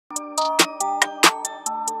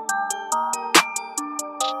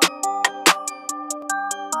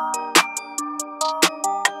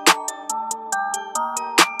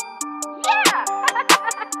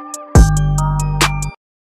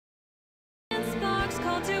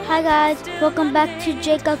Hi guys, welcome back to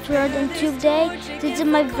Jakob's World, and today this is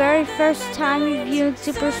my very first time reviewing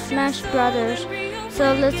Super Smash Brothers.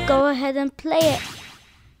 So let's go ahead and play it.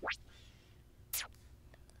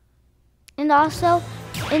 And also,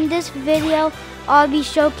 in this video, I'll be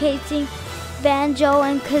showcasing Banjo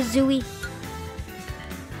and Kazooie.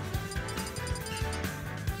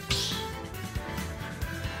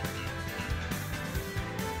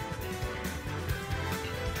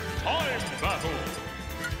 Time battle.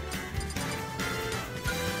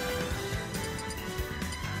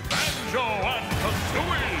 Banjo and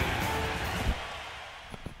Kazooie.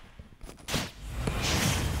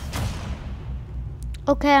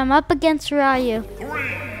 Okay, I'm up against Ryu. 3, 2,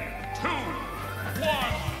 1,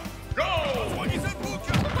 go!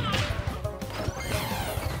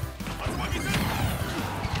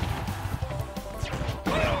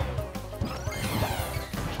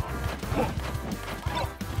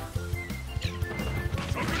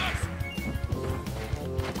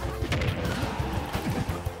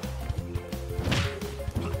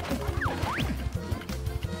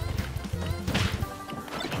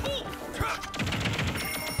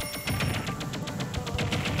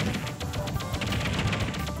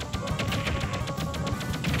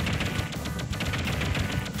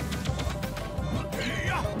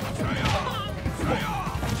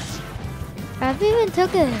 I haven't even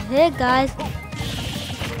took a hit, guys.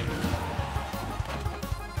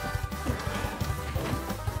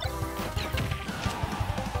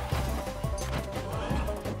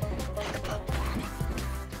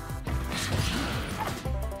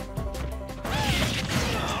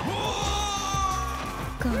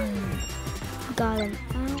 Got him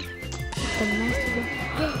out. The master.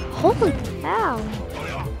 Holy cow!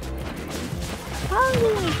 How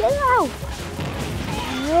did I get out?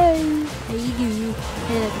 Hey, how you doing?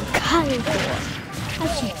 Got it.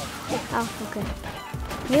 Actually, oh, okay.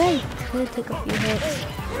 Maybe I could take a few hits.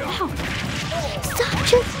 Ow! Stop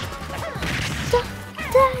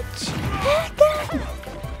that!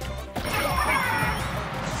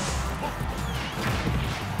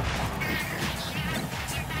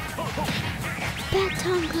 Bad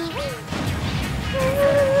time, guys.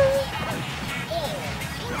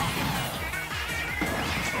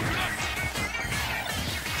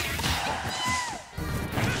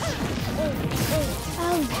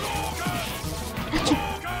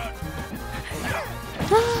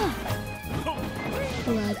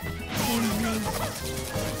 Blood.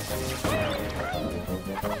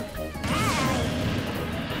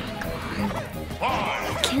 I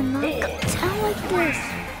cannot go down like this.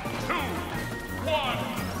 2, 1,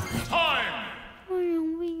 time!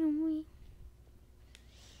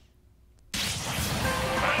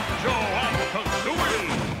 Banjo and Kazooie.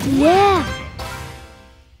 Yeah.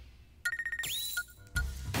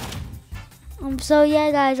 So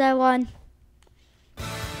yeah, guys, I won.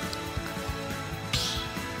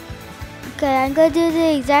 Okay, I'm gonna do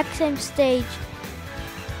the exact same stage.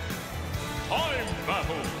 Time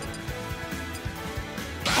battle.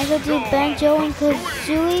 I'm gonna do Banjo and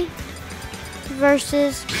Kazooie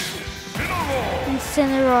versus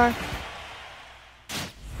Incineroar.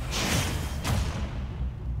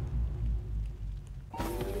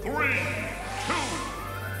 Three, two,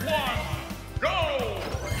 one, go!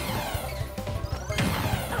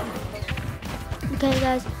 Okay,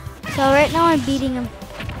 guys. So right now I'm beating him.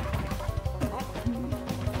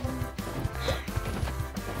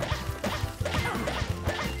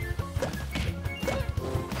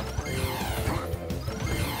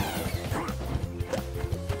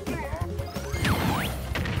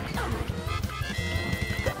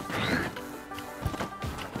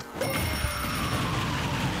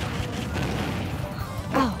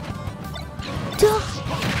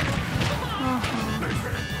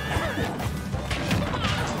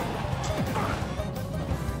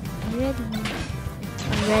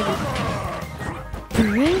 I'm ready.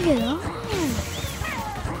 Bring it on.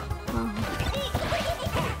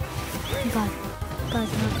 God, not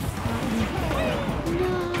me.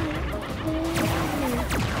 No.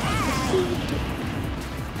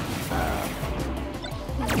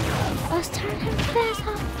 I was turning him fast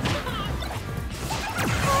up.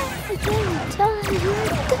 I can't tell you.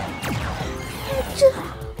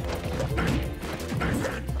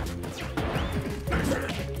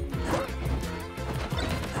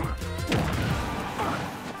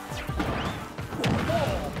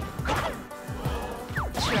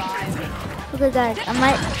 Okay, guys,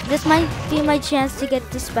 this might be my chance to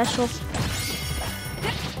get the special.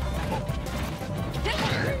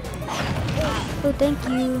 Oh, thank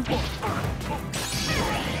you.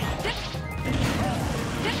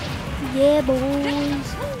 Yeah,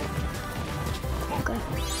 boys.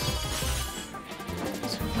 Okay.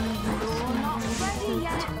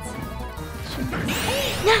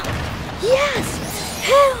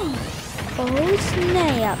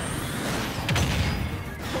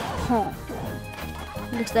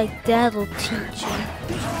 Looks like that'll teach you.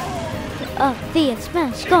 The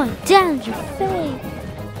smash going down your face.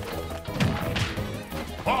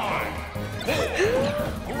 5, 4,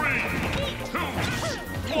 3, 2,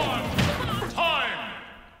 1,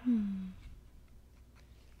 time!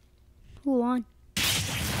 Who won?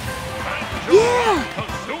 Banjo Yeah!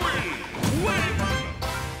 Kazooie win!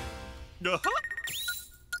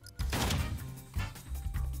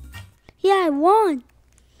 Yeah, I won.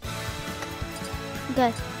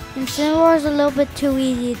 Okay, Incineroar is a little bit too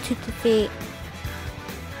easy to defeat.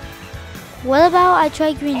 What about I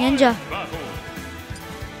try Green Ninja? Battle.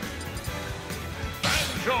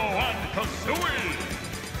 Banjo and Kazooie!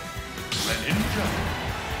 Greninja.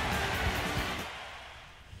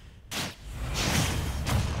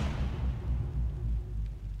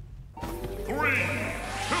 Three,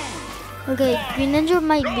 two, Okay, Green Ninja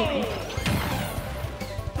might beat me.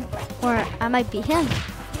 Or I might beat him.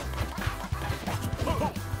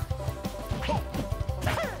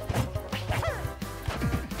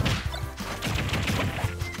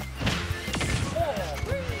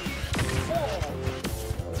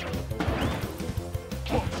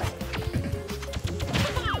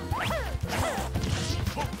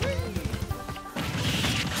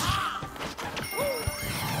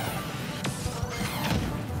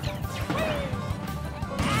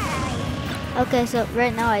 Okay, so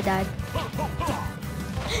right now I died.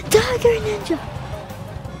 Tiger Ninja!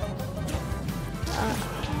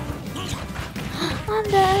 I'm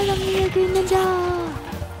the enemy of Green Ninja!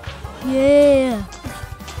 Yeah!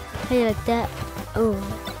 How you like that? Oh,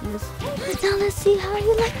 now let's see how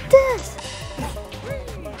you like this!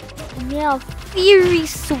 Yeah, Fury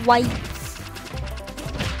Swipes!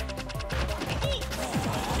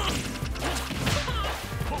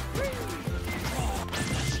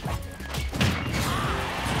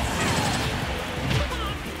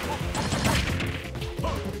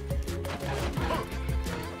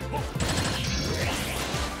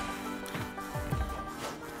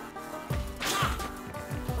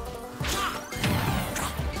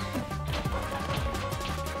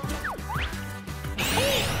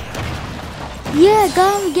 Yeah,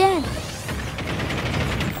 got him again.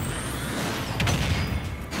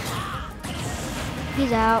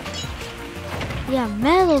 He's out. Yeah,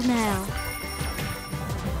 metal now.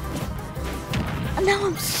 And now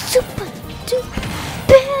I'm super duper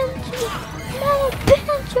Banjo. Metal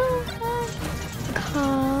Banjo.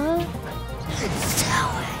 Kazooie.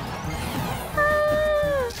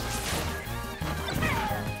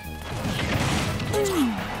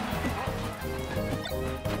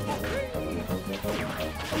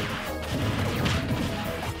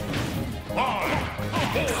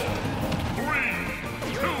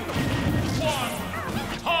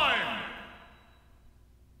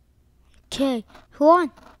 Okay, who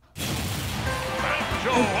won?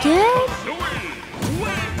 Again?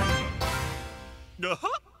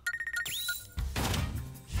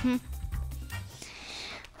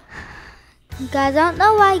 Guys, I don't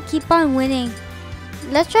know why I keep on winning.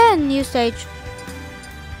 Let's try a new stage.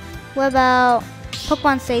 What about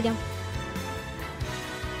Pokemon Stadium?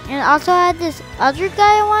 And also I had this other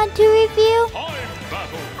guy I wanted to review.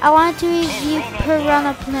 I wanted to review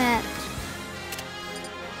Piranha Plant.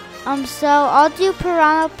 So I'll do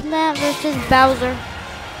Piranha Plant versus Bowser.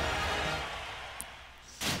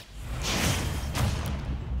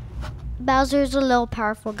 Bowser's a little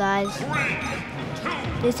powerful, guys.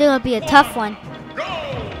 This is gonna be a tough one.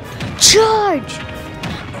 Charge!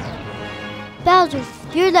 Bowser,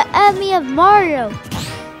 you're the enemy of Mario.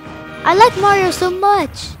 I like Mario so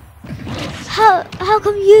much. How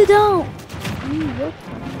come you don't?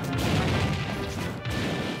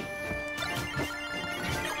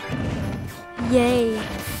 Yay.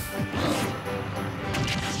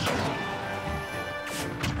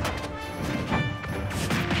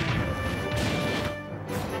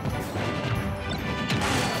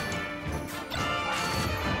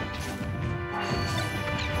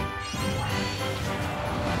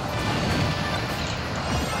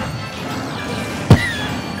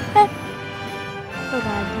 Oh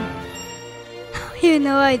God. I don't even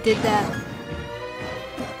know I did that.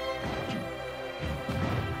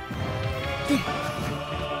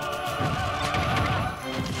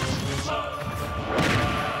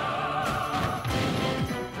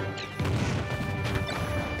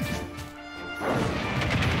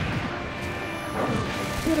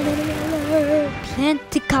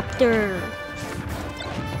 Planticopter.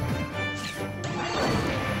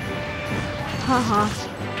 Haha.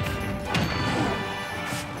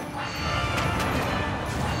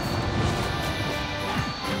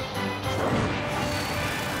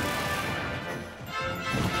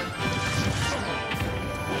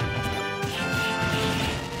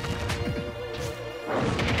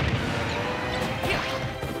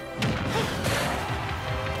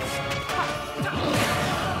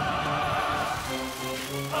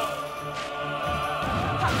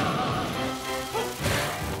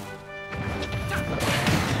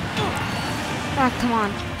 Ah, come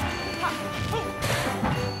on.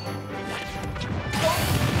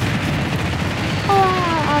 Oh,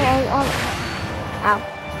 ow, ow, ow, ow. Ow.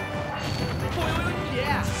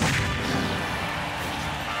 Yeah.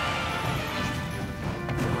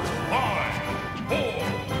 5, 4,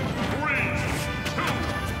 3, 2,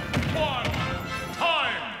 1.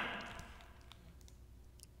 Time.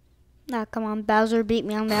 Ah, come on. Bowser beat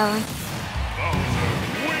me on that one.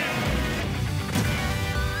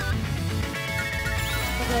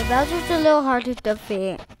 Okay, Bowser's a little hard to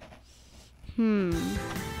defeat.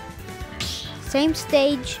 Same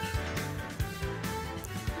stage.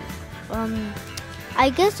 I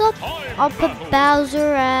guess I'll put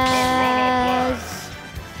Bowser as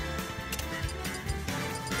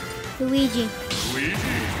Luigi.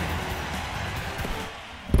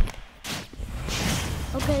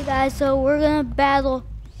 Okay, guys, so we're gonna battle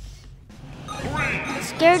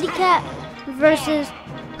Scaredy Cat versus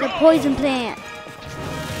the Poison Plant.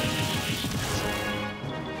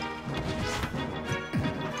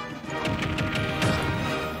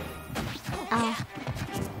 Ow.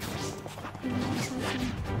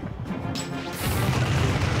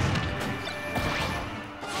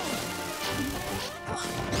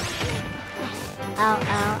 Ow, ow,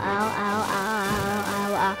 ow, ow, ow,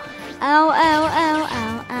 ow, ow, ow, ow, ow,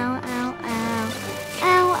 ow, ow,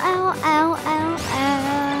 ow, ow, ow,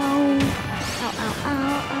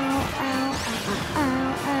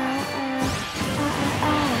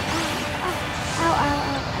 ow, ow, ow,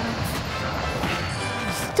 ow,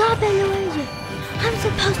 Stop it, Luigi! I'm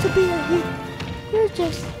supposed to be a hero. You're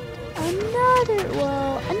just another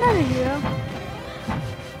hero.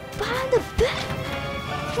 Behind the back.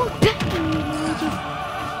 You're better than me, Luigi.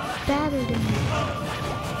 Better than me.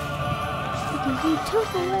 Because you took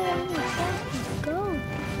away all my fastest go.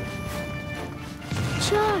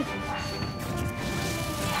 Charge.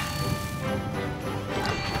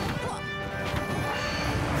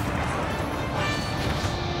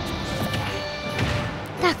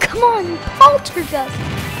 Now come on, Poltergust.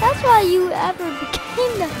 That's why you ever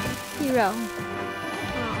became the hero.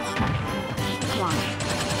 Come on.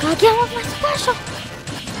 Gotta get with my special.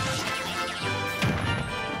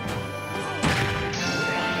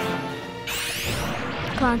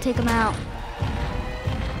 Come on, take him out.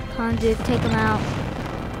 Come on, dude, take him out.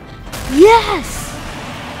 Yes!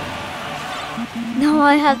 Now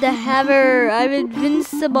I have the hammer. I'm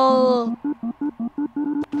invincible.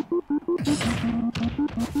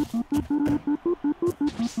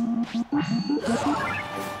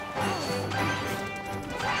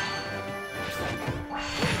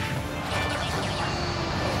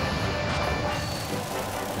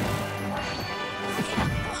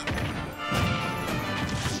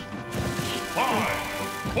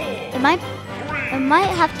 It might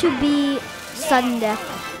have to be sudden death.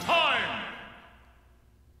 Time.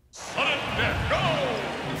 Sudden death. Go.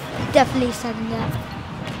 Definitely sudden death.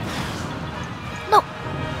 No.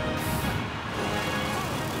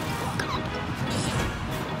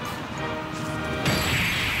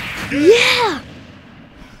 Yeah.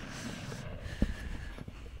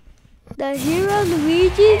 The hero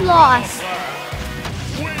Luigi lost.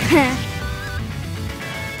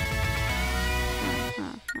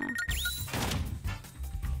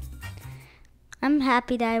 I'm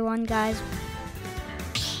happy that I won, guys.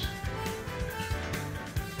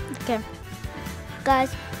 Okay.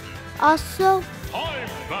 Guys, also, Time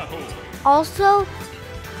battle.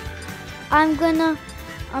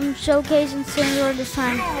 I'm showcasing Senator this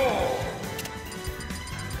time.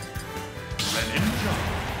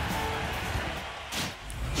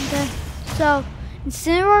 Okay, so,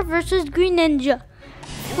 Incineroar versus Green Ninja.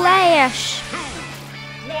 Flash. 2,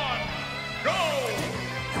 1, go.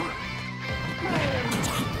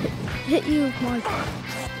 Hit you with my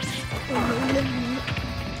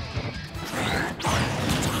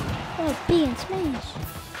B and smash.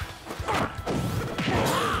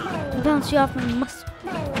 Bounce you off and must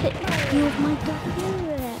hit you with my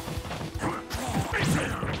computer.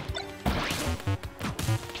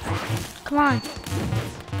 Come on.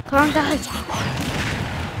 Come on, guys.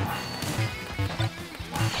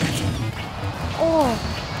 Oh,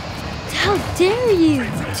 how dare you,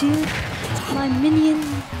 dude. My minion.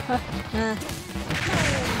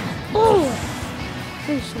 Oh,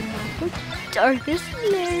 there's the darkest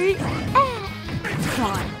Larry. Come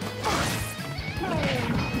on.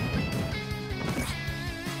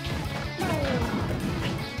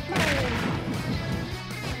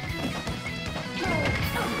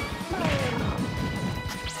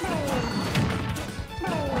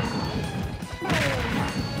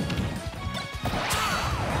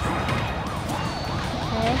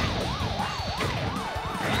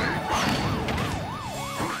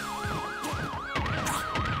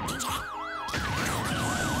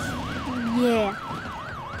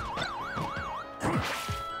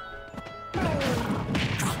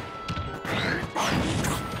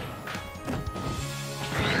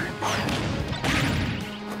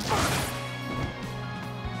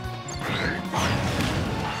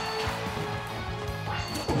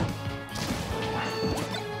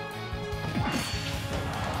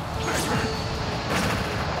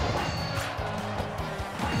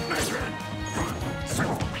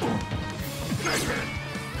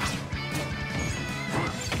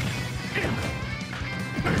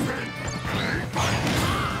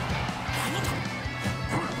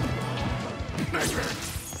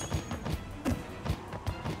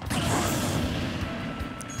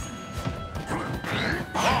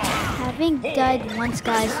 been died once,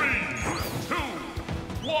 guys. 3, 2,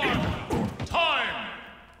 1, time!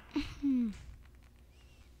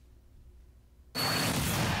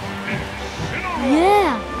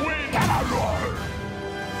 Yeah!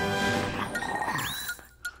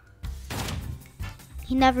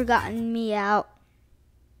 He never gotten me out.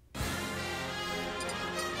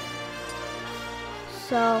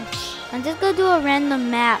 So, I'm just gonna do a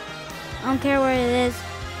random map. I don't care where it is.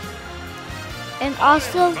 And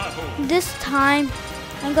also, this time,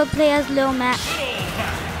 I'm gonna play as Lil Mac.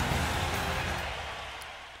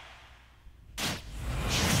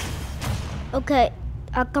 Okay,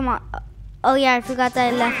 come on. Oh yeah, I forgot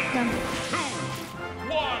that I left them. 2,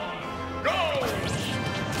 1, go!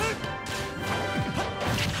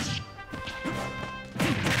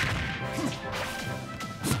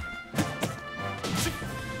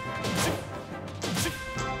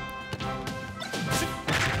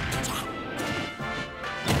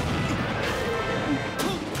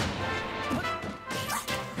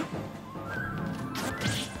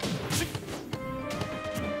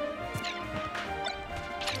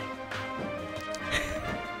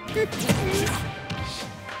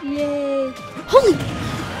 Yay! Holy!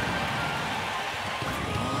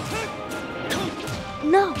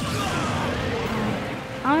 No!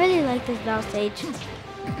 I don't really like this battle stage.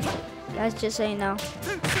 Guys, just so you know.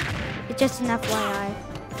 It's just an FYI.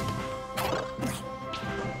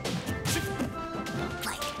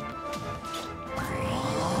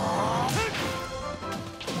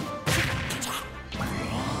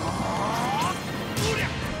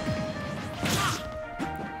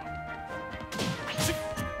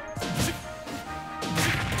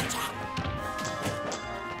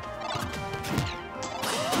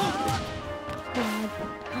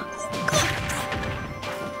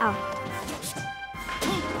 Ow.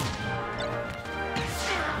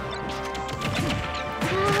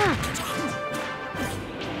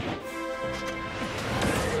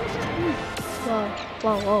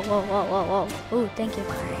 Whoa, whoa, whoa, whoa, whoa, whoa. Ooh, thank you.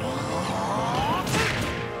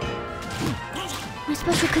 My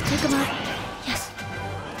special could take him out. Yes.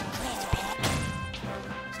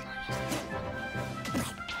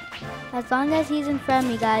 As long as he's in front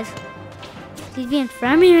of me, guys. He's being in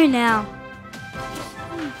front of me right now.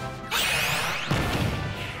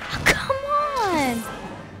 Oh, come on.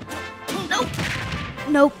 Nope.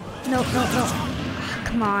 Nope. Nope, nope, nope. Oh,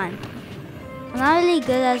 come on. I'm not really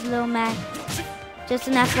good as Lil Mac. Just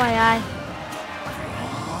an FYI.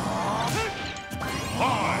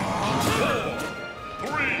 5, 4,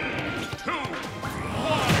 3, 2,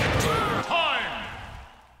 1, time!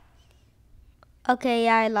 Okay,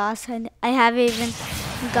 yeah, I lost. I haven't even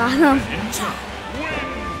got him.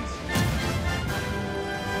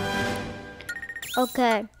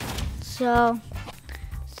 Okay, so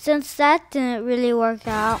since that didn't really work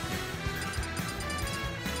out,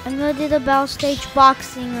 I'm gonna do the battle stage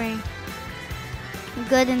boxing ring. I'm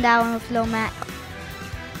good in that one with Lil Mac.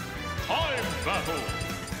 Time battle!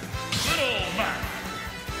 Little Mac!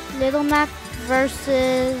 Little Mac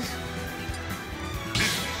versus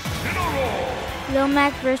Incineroar! Lil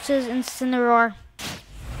Mac versus Incineroar.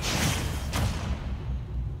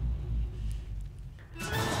 3, 2,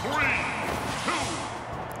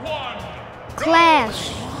 1,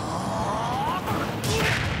 Clash.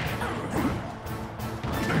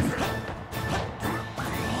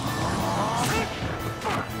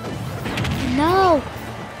 No!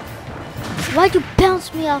 Why'd you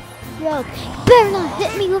bounce me off the road? You better not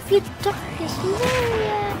hit me with your darkest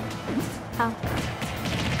lariat! Ow.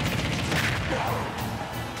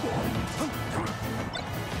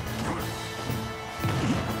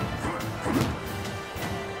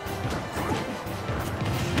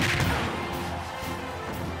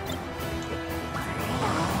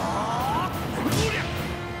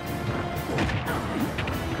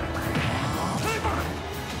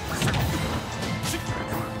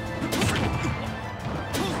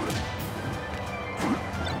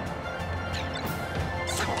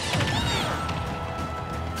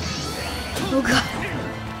 Oh god.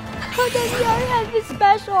 How does he already have his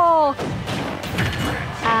special?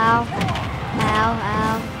 Ow. Ow.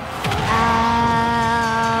 Ow.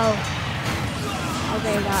 Ow.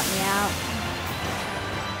 Okay, he got me out.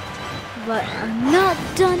 But I'm not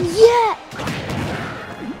done yet.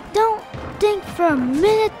 Don't think for a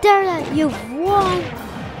minute there that you've won.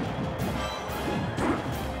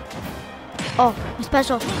 Oh, my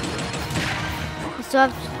special. I still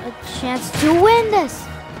have a chance to win this.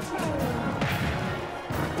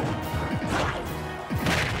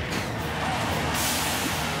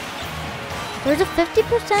 There's a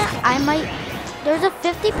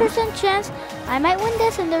 50% chance I might win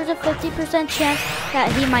this, and there's a 50% chance that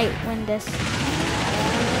he might win this.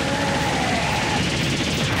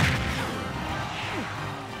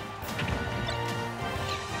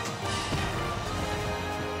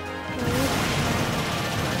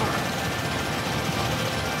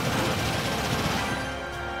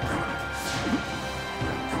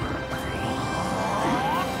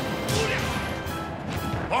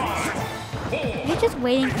 You're just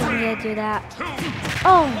waiting for me to do that.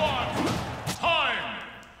 Oh! Time!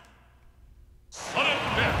 Sudden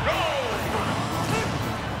death, go!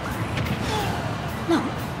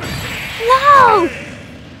 No!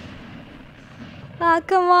 Ah,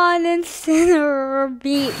 come on, Incineroar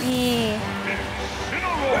beat me.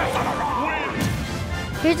 Incineroar wins!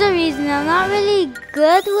 Here's the reason. I'm not really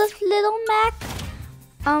good with Little Mac.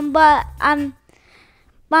 But I'm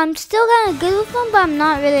still kind of good with him, but I'm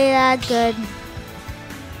not really that good.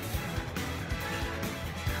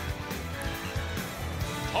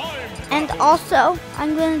 And also,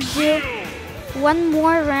 I'm going to do one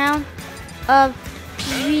more round of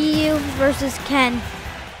Ryu versus Ken.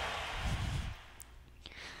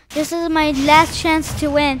 This is my last chance to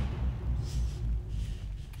win.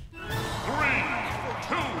 3, 2,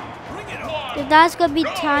 1. If that's going to be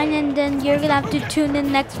time, and then you're going to have to tune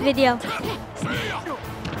in next video.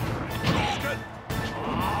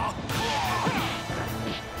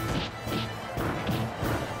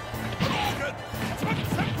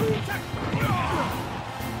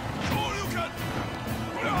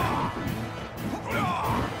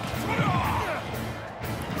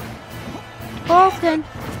 Broken.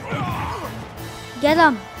 Get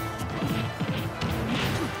him.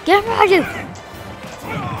 Get ready.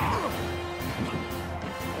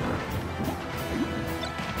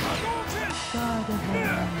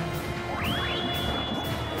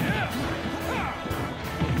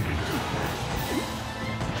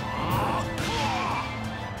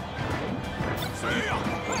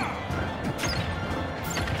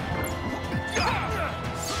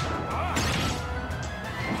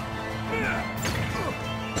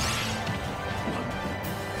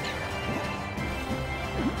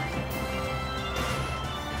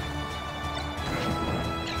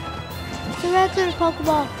 It's a regular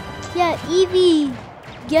Pokeball. Yeah, Eevee.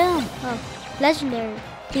 Get him. Oh, legendary.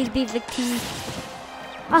 Please be victim.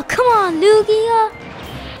 Oh, come on, Lugia.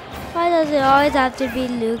 Why does it always have to be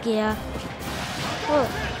Lugia? Oh,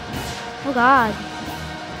 oh God.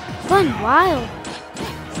 Going wild.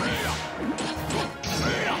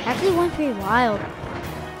 Actually went pretty wild.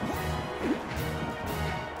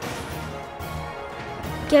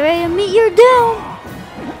 Get ready to meet your doom.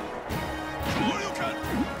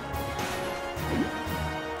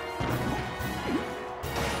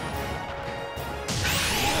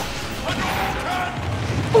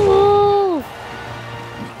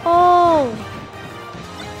 Oh!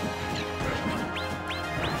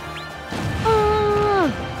 Oh!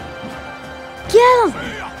 Get him!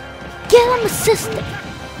 Get him, assistant!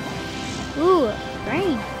 Ooh,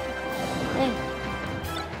 brain. Hey.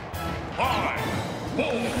 5, 4,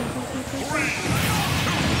 3,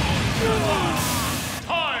 2, 1.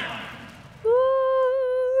 Time!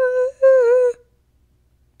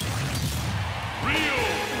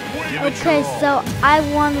 Okay, so I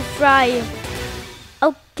want to fry you.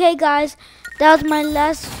 Okay, guys, that was my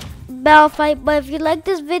last battle fight. But if you like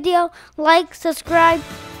this video, like, subscribe,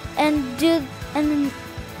 and do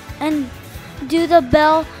the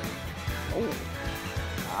bell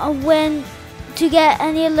when to get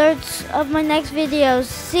any alerts of my next videos.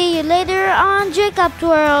 See you later on Jakob's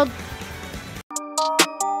World.